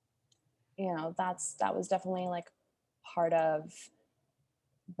you know that was definitely like part of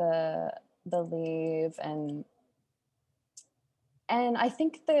the leave. And I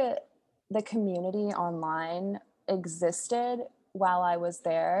think the community online existed while I was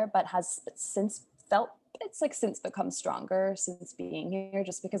there, but has since become stronger since being here,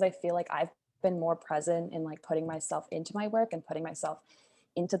 just because I feel like I've been more present in like putting myself into my work and putting myself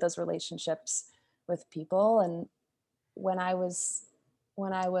into those relationships with people. And when I was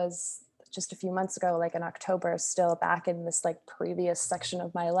just a few months ago, like in October, still back in this like previous section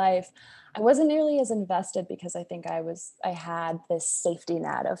of my life, I wasn't nearly as invested because I think I had this safety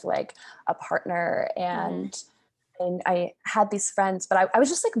net of like a partner and I had these friends, but I was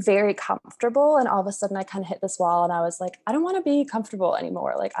just like very comfortable. And all of a sudden I kind of hit this wall, and I was like, I don't want to be comfortable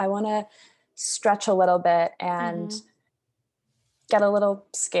anymore. Like I want to stretch a little bit and get a little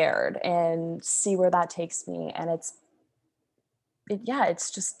scared and see where that takes me. And it's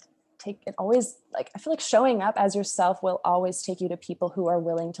just always like, I feel like showing up as yourself will always take you to people who are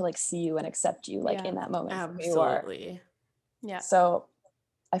willing to like see you and accept you like in that moment. Absolutely. Yeah. So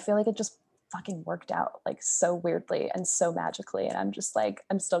I feel like it just fucking worked out like so weirdly and so magically. And I'm just like,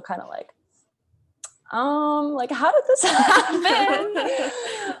 I'm still kind of like how did this happen?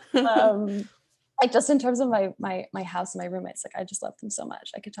 Like just in terms of my house and my roommates, like I just love them so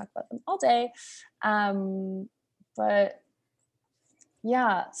much. I could talk about them all day. But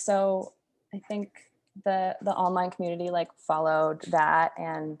yeah, so I think the online community like followed that,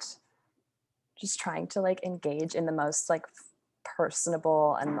 and just trying to like engage in the most like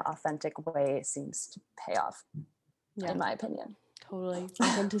personable and authentic way seems to pay off, in my opinion. Totally.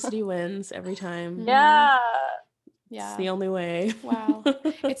 Authenticity wins every time. Yeah. It's the only way. Wow.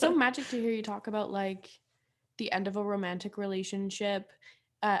 It's so magic to hear you talk about like the end of a romantic relationship.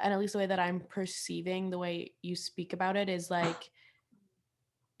 And at least the way that I'm perceiving the way you speak about it is like,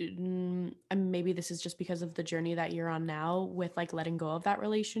 and maybe this is just because of the journey that you're on now with like letting go of that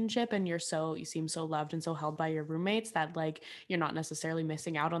relationship, and you seem so loved and so held by your roommates that like you're not necessarily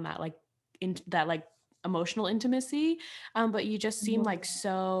missing out on that like in that like emotional intimacy, but you just seem like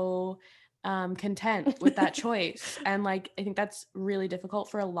so content with that choice. And like I think that's really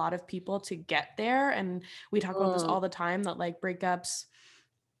difficult for a lot of people to get there, and we talk about this all the time, that like breakups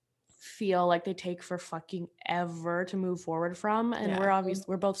feel like they take for fucking ever to move forward from. And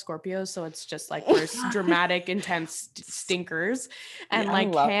we're both Scorpios, so it's just like we're dramatic, intense stinkers, and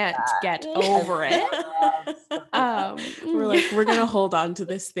like can't get over it. We're like, we're gonna hold on to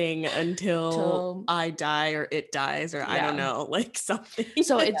this thing until I die or it dies, or I don't know, like something.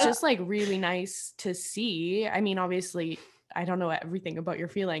 So it's just like really nice to see. I mean, obviously I don't know everything about your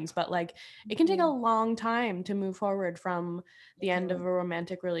feelings, but like it can take a long time to move forward from the end of a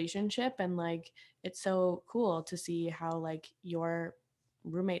romantic relationship. And like it's so cool to see how like your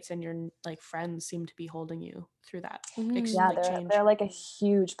roommates and your like friends seem to be holding you through that. They're like a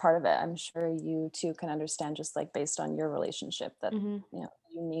huge part of it. I'm sure you too can understand, just like based on your relationship, that you know,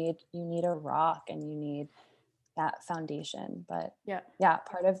 you need a rock and you need that foundation. But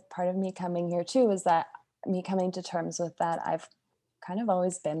part of me coming here too is that me coming to terms with that I've kind of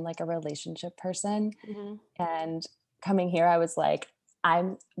always been like a relationship person, and coming here I was like, I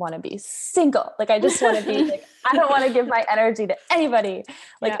want to be single. Like I just want to be like, I don't want to give my energy to anybody,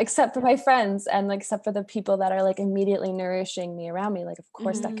 like except for my friends, and like except for the people that are like immediately nourishing me around me. Like of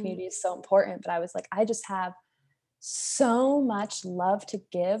course that community is so important, but I was like, I just have so much love to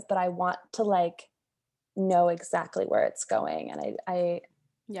give, but I want to like know exactly where it's going. And I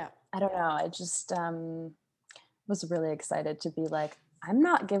don't know. I just was really excited to be like, I'm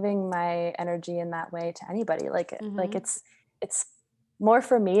not giving my energy in that way to anybody. Like it's more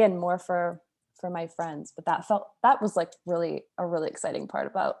for me and more for my friends. But that was like really a really exciting part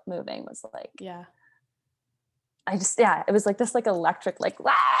about moving, was like, I just, it was like this like electric, like,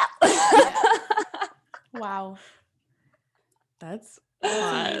 wow. That's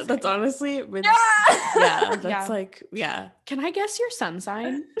honestly that's like, Can I guess your sun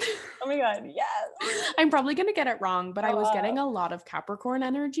sign? Oh my god, yes. I'm probably gonna get it wrong, but I was getting a lot of Capricorn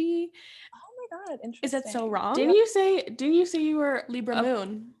energy. Oh my god, interesting. Is that so wrong? Didn't you say you were Libra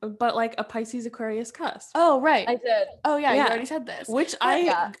moon, but like a Pisces Aquarius cusp? Oh right, I did. Oh yeah, you already said this. Which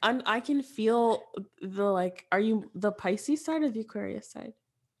I can feel the like. Are you the Pisces side or the Aquarius side?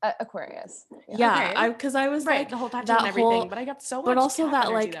 Aquarius. Because I was like the whole time and everything, but I got so much. But also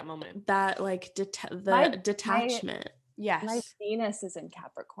that like that moment, detachment. Yes. My Venus is in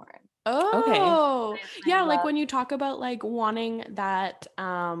Capricorn. Oh, okay. Yeah. Like when you talk about like wanting that,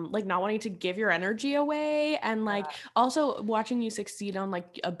 like not wanting to give your energy away, and like also watching you succeed on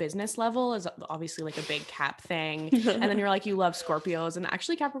like a business level is obviously like a big Cap thing. And then you're like, you love Scorpios, and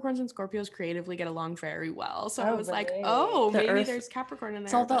actually Capricorns and Scorpios creatively get along very well. So I was really? Like, oh, maybe there's Capricorn in there.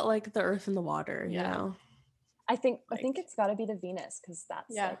 It's all about like the earth and the water, you know? I think it's gotta be the Venus, because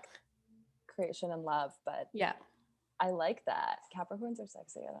that's like creation and love, but I like that. Capricorns are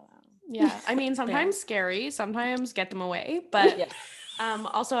sexy. I don't know. Yeah. I mean, sometimes scary, sometimes get them away. But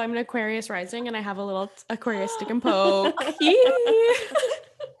also I'm an Aquarius rising, and I have a little Aquarius stick and poke.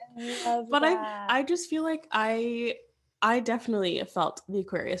 But I just feel like I definitely felt the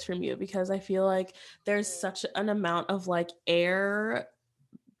Aquarius from you, because I feel like there's such an amount of like air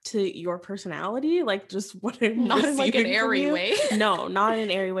to your personality, like just what I'm not in like an airy way. No, not in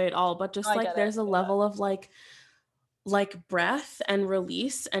an airy way at all, but just like there's a level of like breath and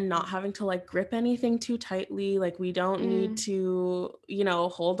release, and not having to like grip anything too tightly. Like we don't need to, you know,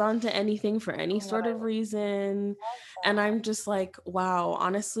 hold on to anything for any sort of reason. And I'm just like, wow,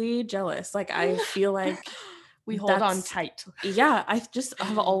 honestly jealous. Like I feel like we hold on tight. Yeah, I just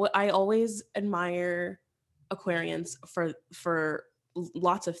have always admire Aquarians for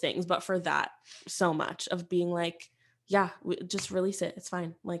lots of things, but for that so much of being like, just release it. It's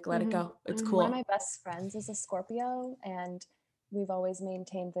fine. Like, let it go. It's cool. One of my best friends is a Scorpio, and we've always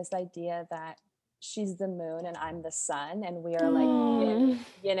maintained this idea that she's the moon and I'm the sun, and we are like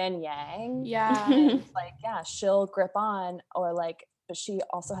yin and yang. Yeah. And like, she'll grip on, or like, but she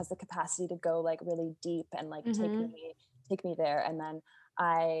also has the capacity to go like really deep and like take me there. And then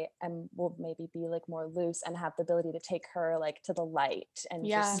I will maybe be like more loose and have the ability to take her like to the light, and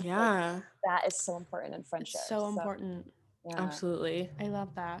just like, that is so important in friendship. It's so important. Absolutely. I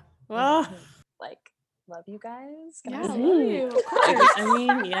love that. Like, love you guys. Can I love you. Of course. I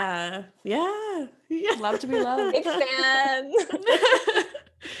mean, yeah. Love to be loved. Big fan.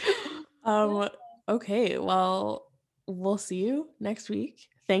 Okay, well, we'll see you next week.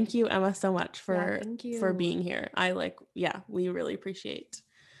 Thank you, Emma, so much for being here. We really appreciate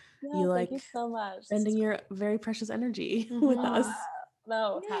you. Thank you so much. Spending your very precious energy with us.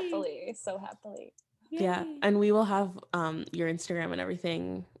 No, happily, so happily. Yeah, and we will have your Instagram and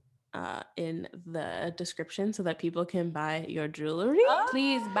everything in the description so that people can buy your jewelry.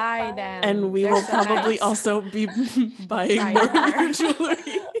 Please buy them. And we will probably also be buying more of your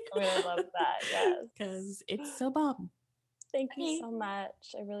jewelry. I love that. Yes. Because it's so bomb. Thank you so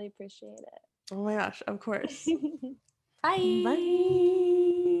much. I really appreciate it. Oh my gosh, of course. Bye.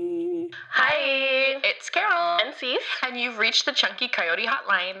 Bye. Hi, it's Carol and Cease, and you've reached the Chunky Coyote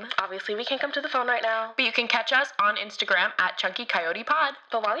hotline. Obviously, we can't come to the phone right now, but you can catch us on Instagram at Chunky Coyote Pod.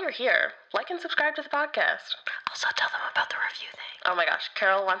 But while you're here, like and subscribe to the podcast. Also, tell them about the review thing. Oh my gosh,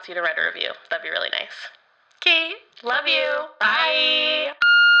 Carol wants you to write a review. That'd be really nice. Okay, love you. Bye.